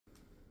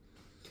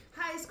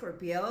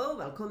Scorpio,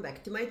 welcome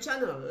back to my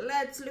channel.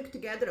 Let's look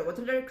together what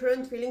are the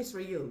current feelings for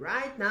you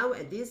right now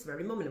at this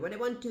very moment. What I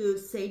want to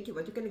say to you,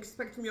 what you can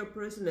expect from your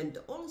person, and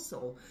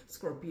also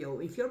Scorpio,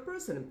 if your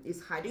person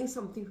is hiding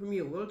something from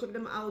you, we'll check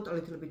them out a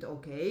little bit,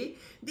 okay?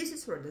 This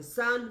is for the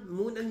Sun,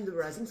 Moon and the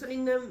Rising Sun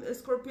in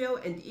Scorpio,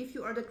 and if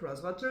you are the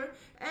crosswatcher,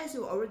 as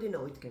you already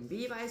know, it can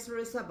be vice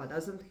versa, but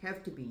doesn't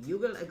have to be. You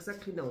will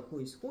exactly know who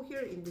is who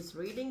here in this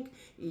reading,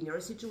 in your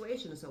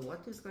situation. So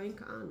what is going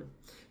on?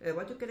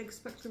 What you can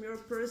expect from your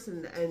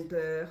person, and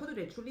how do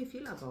they truly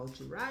feel about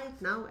you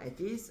right now at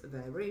this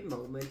very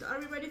moment. Are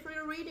we ready for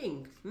your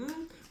reading?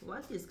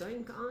 What is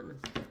going on,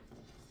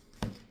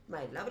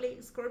 my lovely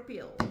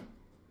Scorpio?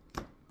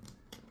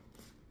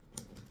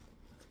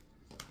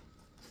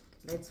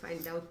 Let's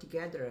find out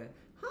together.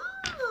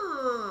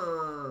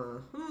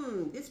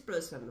 This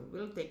person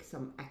will take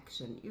some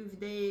action. If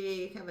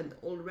they haven't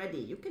already,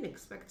 you can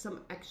expect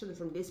some action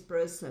from this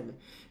person.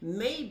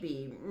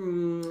 Maybe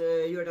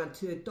you're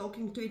not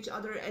talking to each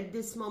other at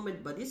this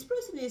moment, but this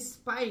person is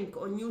spying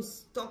on you,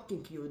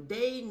 stalking you.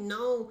 They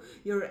know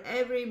your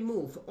every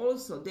move.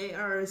 Also, they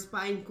are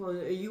spying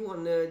on you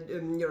on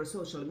your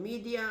social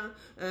media.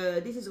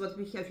 This is what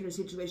we have here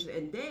situation,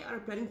 and they are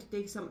planning to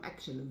take some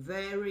action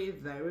very,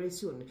 very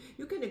soon.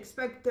 You can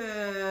expect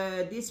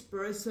this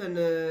person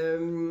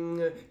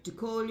to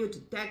call you, to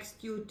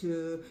text you,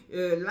 to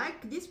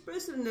like this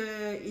person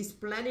is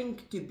planning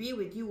to be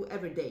with you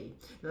every day,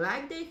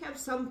 like they have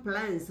some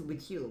plans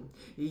with you.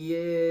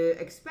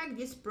 Expect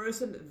this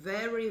person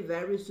very,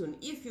 very soon.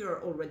 If you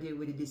are already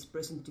with this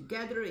person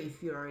together,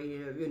 if you are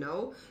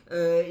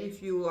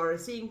if you are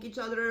seeing each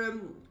other,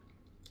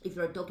 if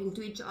you are talking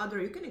to each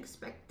other, you can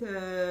expect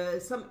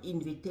some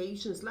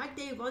invitations, like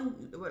they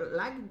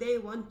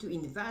want to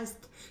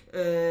invest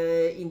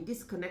in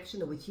this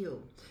connection with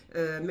you.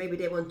 Maybe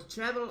they want to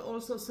travel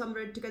also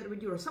somewhere together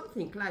with you or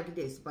something like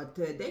this, but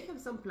they have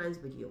some plans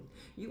with you.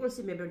 You will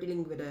see maybe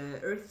dealing with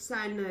a earth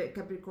sign,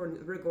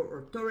 Capricorn, Virgo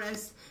or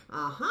Taurus.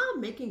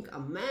 Making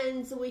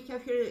amends. We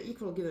have here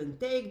equal give and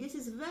take. This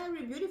is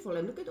very beautiful,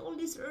 and look at all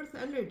this earth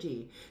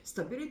energy.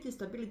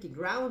 Stability,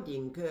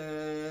 grounding.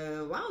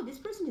 Wow, this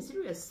person is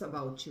serious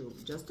about you.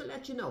 Just to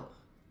let you know.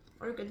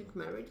 Are you getting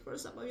married for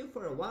some of you?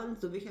 For once,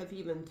 do we have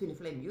even twin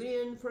flame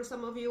union for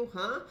some of you?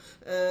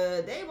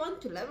 They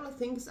want to level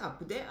things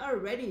up. They are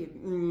ready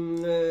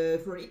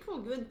for equal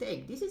give and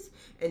take.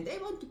 And they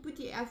want to put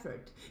the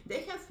effort.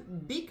 They have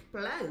big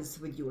plans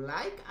with you.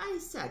 Like I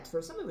said,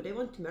 for some of you, they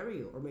want to marry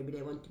you, or maybe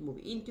they want to move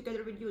in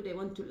together with you. They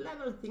want to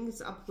level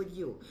things up with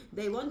you.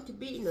 They want to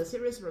be in a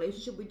serious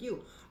relationship with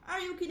you. Are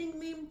you kidding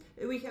me?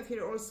 We have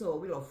here also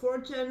Wheel of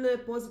Fortune,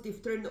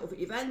 positive turn of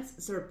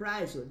events,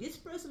 surprise you. This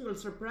person will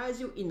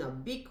surprise you in a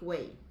big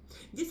way.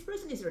 This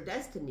person is your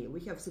destiny. We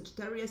have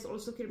Sagittarius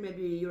also here.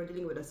 Maybe you're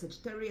dealing with a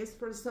Sagittarius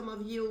for some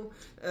of you.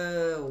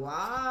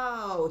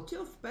 Wow,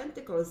 Two of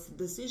Pentacles,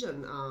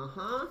 decision.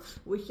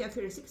 We have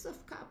here Six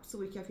of Cups.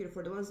 We have here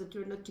for the ones that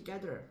you're not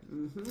together.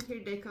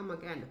 Here they come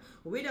again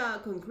with a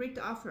concrete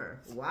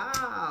offer.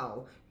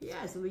 Wow.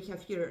 Yes, we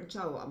have here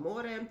Ciao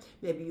Amore.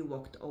 Maybe you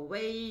walked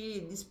away.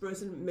 This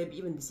person maybe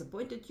even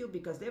disappointed you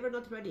because they were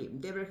not ready.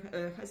 They were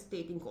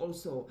hesitating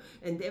also,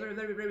 and they were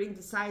very, very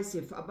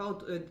indecisive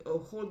about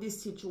whole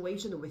this situation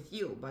with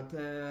you, but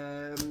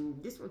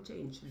this will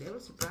change. They will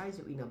surprise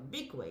you in a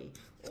big way.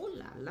 Oh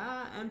la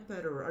la,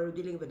 Emperor. Are you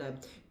dealing with a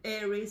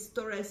Aries,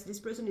 Taurus?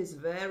 This person is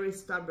very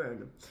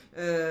stubborn.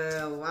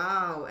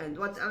 Wow. And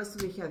what else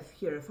do we have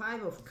here?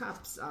 Five of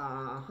Cups.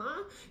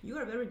 You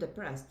are very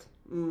depressed.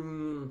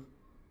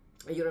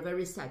 You're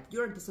very sad.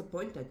 You're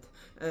disappointed.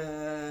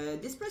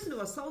 This person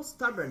was so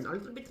stubborn, a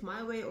little bit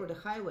my way or the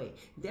highway.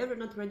 They were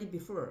not ready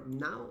before.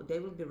 Now they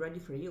will be ready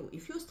for you.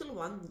 If you still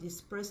want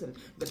this person,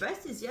 the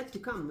best is yet to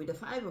come with the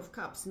Five of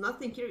Cups.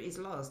 Nothing here is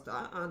lost.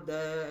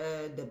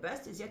 The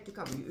best is yet to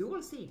come. You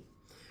will see.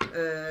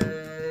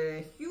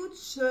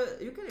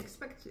 You can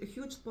expect a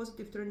huge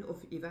positive turn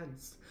of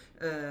events.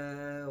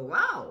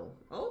 Wow.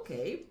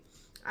 Okay.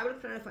 I will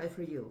clarify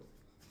for you.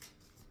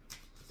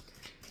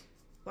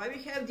 Why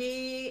we have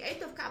the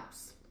Eight of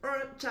Cups,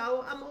 or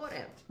Ciao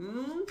Amore.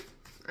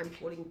 I'm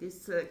calling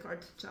this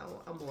card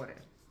Ciao Amore.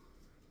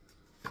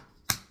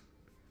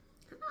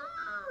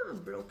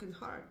 Broken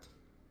heart.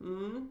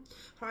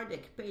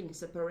 Heartache, pain,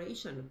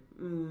 separation.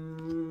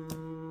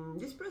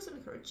 This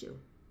person hurt you.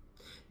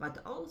 But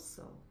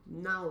also,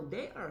 now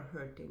they are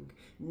hurting.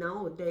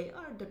 Now they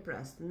are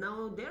depressed.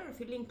 Now they are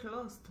feeling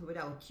lost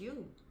without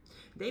you.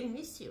 They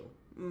miss you.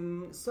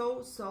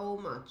 So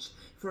much.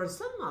 For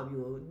some of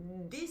you,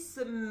 this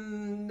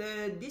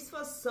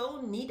was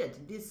so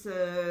needed, this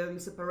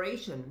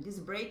separation, this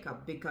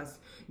breakup, because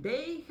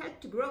they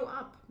had to grow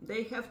up.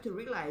 They have to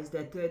realize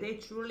that they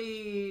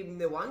truly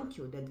want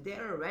you, that they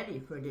are ready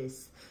for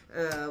this.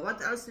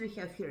 What else do we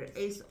have here?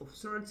 Ace of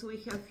Swords we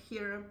have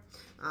here.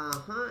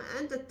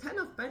 And the Ten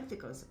of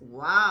Pentacles.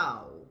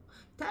 Wow.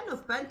 Ten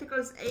of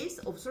Pentacles, Ace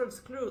of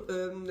Swords,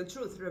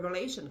 truth,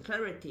 revelation,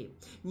 clarity,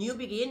 new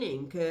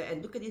beginning,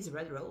 and look at this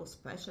red rose,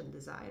 passion,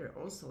 desire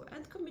also,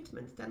 and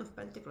commitment. Ten of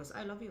Pentacles,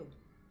 I love you.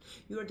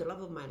 You are the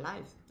love of my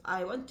life.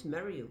 I want to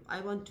marry you.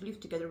 I want to live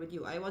together with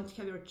you. I want to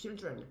have your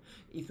children,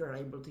 if you're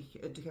able to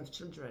have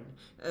children.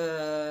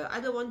 I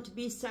don't want to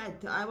be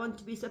sad. I want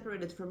to be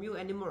separated from you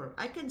anymore.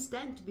 I can't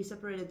stand to be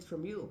separated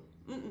from you.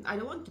 I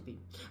don't want to be.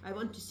 I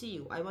want to see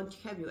you. I want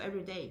to have you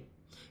every day.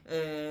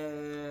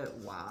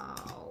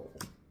 Wow.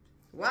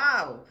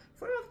 Wow.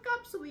 Four of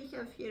Cups we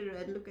have here,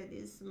 and look at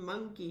this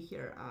monkey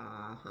here.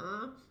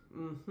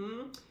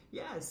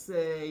 Yes,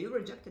 you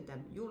rejected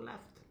them. You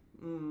left.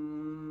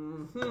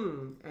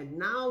 And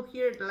now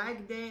here,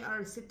 like they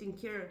are sitting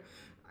here,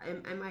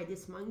 am I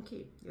this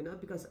monkey? You know,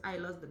 because I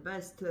lost the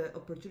best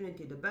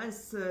opportunity, the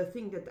best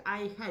thing that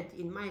I had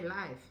in my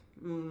life.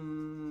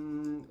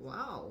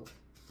 Wow.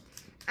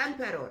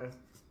 Emperor,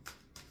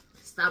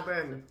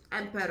 stubborn,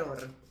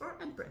 Emperor, or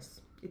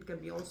Empress. It can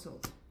be also.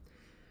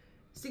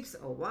 Six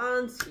of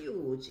Wands,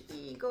 huge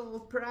ego,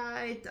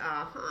 pride,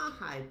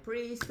 High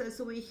Priestess.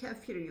 So we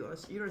have here,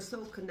 you're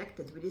so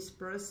connected with this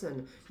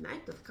person.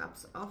 Knight of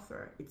Cups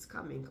offer, it's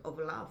coming, of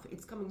love,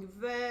 it's coming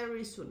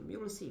very soon. You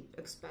will see,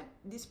 expect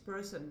this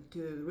person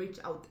to reach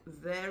out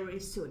very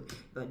soon,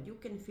 but you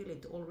can feel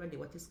it already,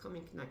 what is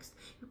coming next.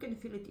 You can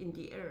feel it in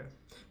the air,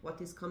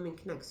 what is coming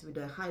next with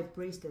the High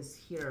Priestess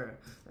here.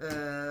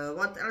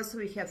 What else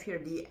we have here?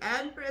 The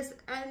Empress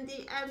and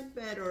the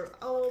Emperor.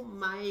 Oh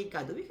my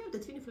God, we have the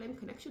twin flame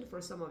connection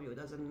for some of you. It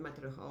doesn't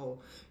matter how,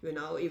 you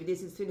know, if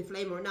this is twin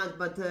flame or not,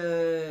 but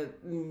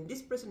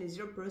this person is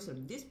your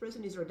person. This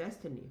person is your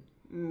destiny.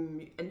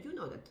 And you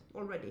know that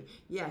already.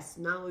 Yes,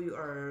 now you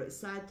are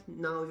sad,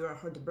 now you are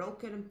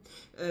heartbroken,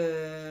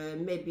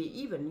 maybe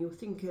even you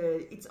think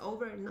it's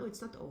over. No,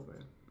 it's not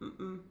over.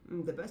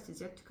 The best is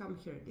yet to come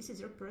here. This is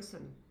your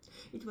person.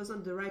 It was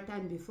not the right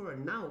time before.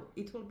 Now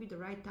it will be the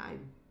right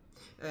time.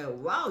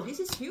 Wow, this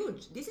is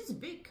huge. This is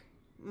big.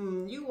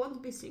 You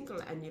won't be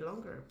single any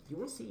longer. You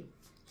will see.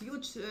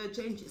 Huge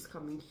change is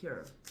coming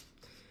here.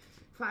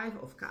 Five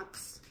of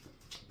Cups.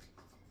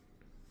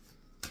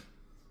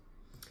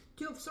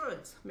 Two of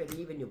Swords. Maybe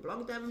even you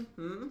block them.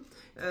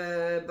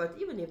 But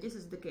even if this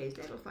is the case,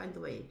 they will find a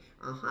way.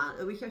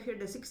 We have here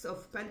the Six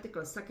of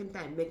Pentacles, second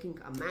time, making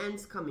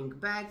amends, coming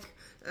back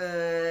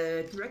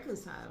to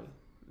reconcile.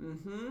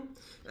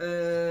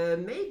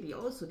 Maybe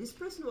also this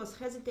person was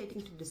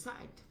hesitating to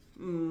decide.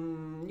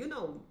 You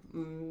know,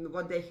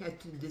 what they had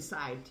to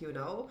decide, you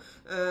know,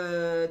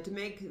 to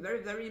make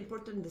very, very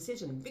important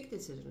decision, big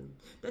decision.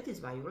 That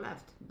is why you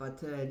left. But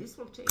this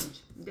will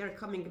change. They're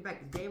coming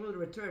back. They will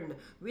return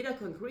with a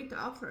concrete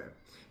offer.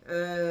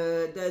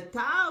 The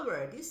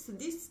Tower,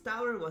 this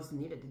Tower was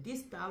needed.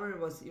 This Tower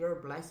was your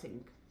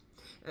blessing.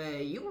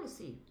 You will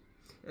see.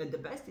 The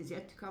best is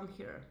yet to come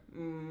here.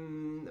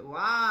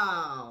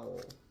 Wow.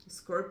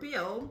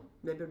 Scorpio.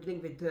 Maybe we're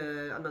dealing with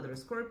another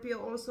Scorpio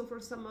also for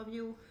some of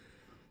you.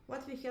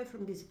 What we have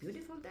from this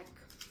beautiful deck?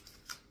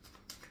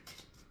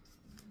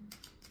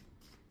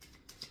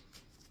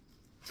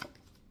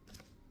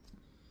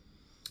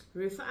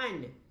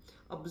 Refine.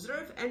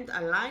 Observe and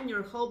align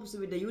your hopes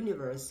with the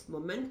universe.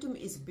 Momentum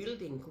is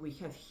building, we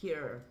have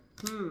here.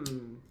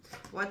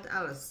 What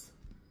else?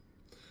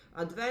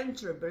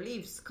 Adventure,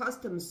 beliefs,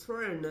 customs,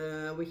 foreign.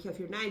 We have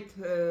your ninth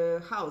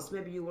house.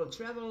 Maybe you will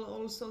travel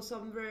also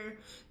somewhere.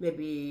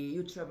 Maybe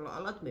you travel a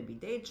lot. Maybe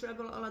they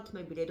travel a lot.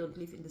 Maybe they don't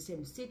live in the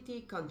same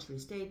city, country,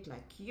 state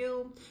like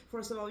you.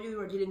 For some of you, you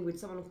are dealing with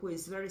someone who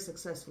is very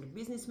successful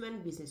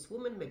businessman,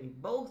 businesswoman. Maybe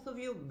both of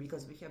you,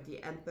 because we have the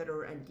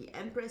Emperor and the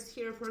Empress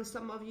here for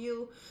some of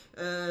you.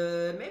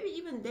 Maybe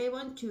even they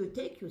want to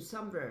take you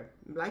somewhere,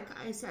 like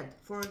I said,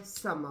 for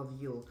some of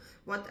you.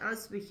 What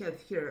else we have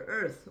here?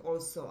 Earth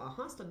also.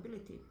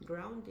 Stability,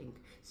 grounding,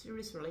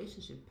 serious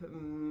relationship.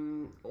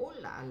 Oh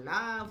la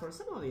la. For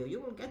some of you,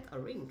 you will get a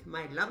ring,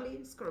 my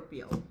lovely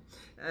Scorpio.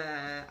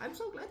 I'm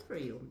so glad for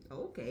you.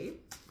 Okay.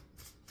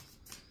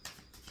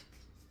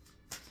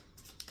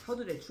 How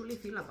do they truly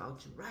feel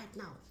about you right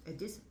now, at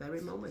this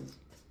very moment?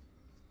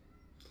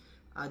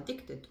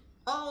 Addicted.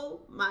 Oh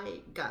my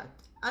God.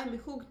 I'm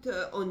hooked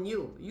on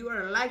you. You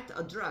are like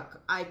a drug.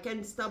 I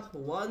can't stop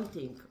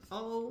wanting.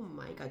 Oh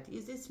my God.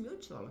 Is this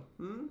mutual?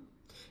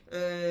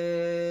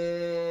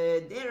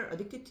 They're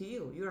addicted to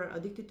you. You are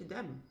addicted to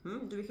them.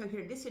 Do we have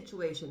here this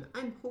situation?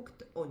 I'm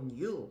hooked on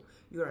you.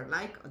 You are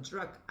like a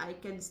drug. I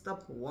can't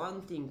stop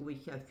wanting. We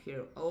have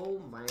here. Oh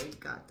my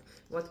God.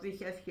 What we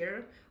have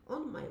here?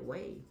 On my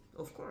way.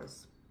 Of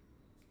course.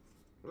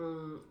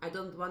 I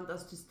don't want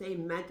us to stay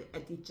mad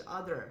at each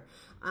other.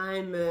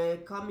 I'm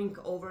coming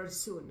over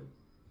soon.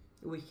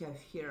 We have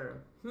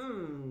here.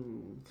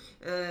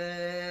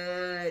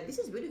 This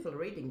is beautiful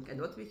reading.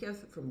 And what we have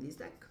from this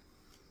deck?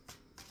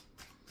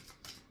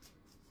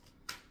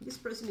 This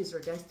person is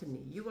your destiny.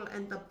 You will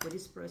end up with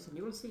this person.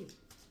 You will see.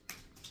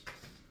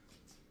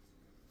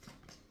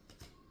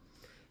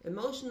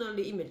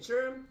 Emotionally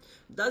immature,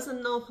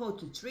 doesn't know how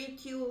to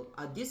treat you,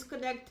 a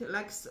disconnect,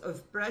 lack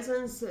of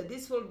presence,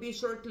 this will be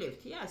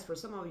short-lived. Yes, for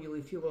some of you,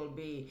 if you will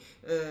be,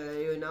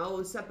 you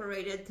know,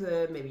 separated,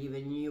 maybe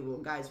even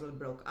you guys will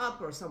broke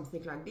up or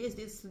something like this.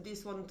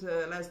 This won't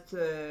last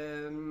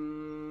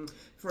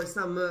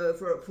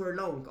for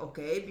long,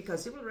 okay?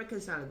 Because you will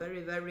reconcile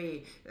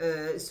very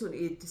soon.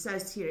 It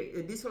says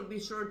here this will be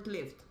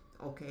short-lived,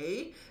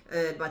 okay?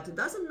 But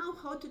doesn't know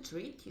how to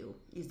treat you.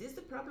 Is this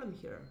the problem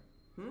here?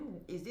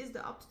 Is this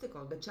the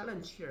obstacle, the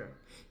challenge here?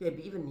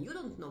 Maybe even you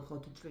don't know how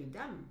to treat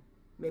them.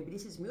 Maybe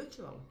this is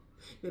mutual.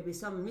 Maybe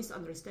some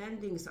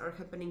misunderstandings are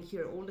happening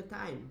here all the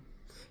time.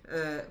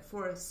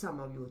 For some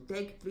of you,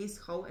 take please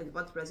how and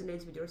what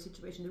resonates with your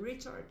situation.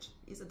 Recharge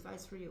is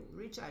advice for you.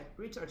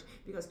 Recharge,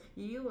 because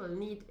you will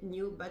need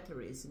new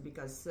batteries,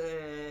 because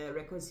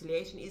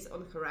reconciliation is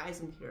on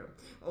horizon here.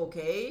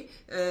 Okay,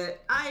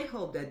 I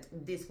hope that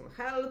this will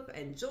help.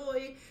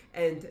 Enjoy,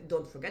 and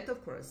don't forget,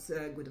 of course,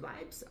 good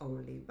vibes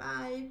only.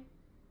 Bye.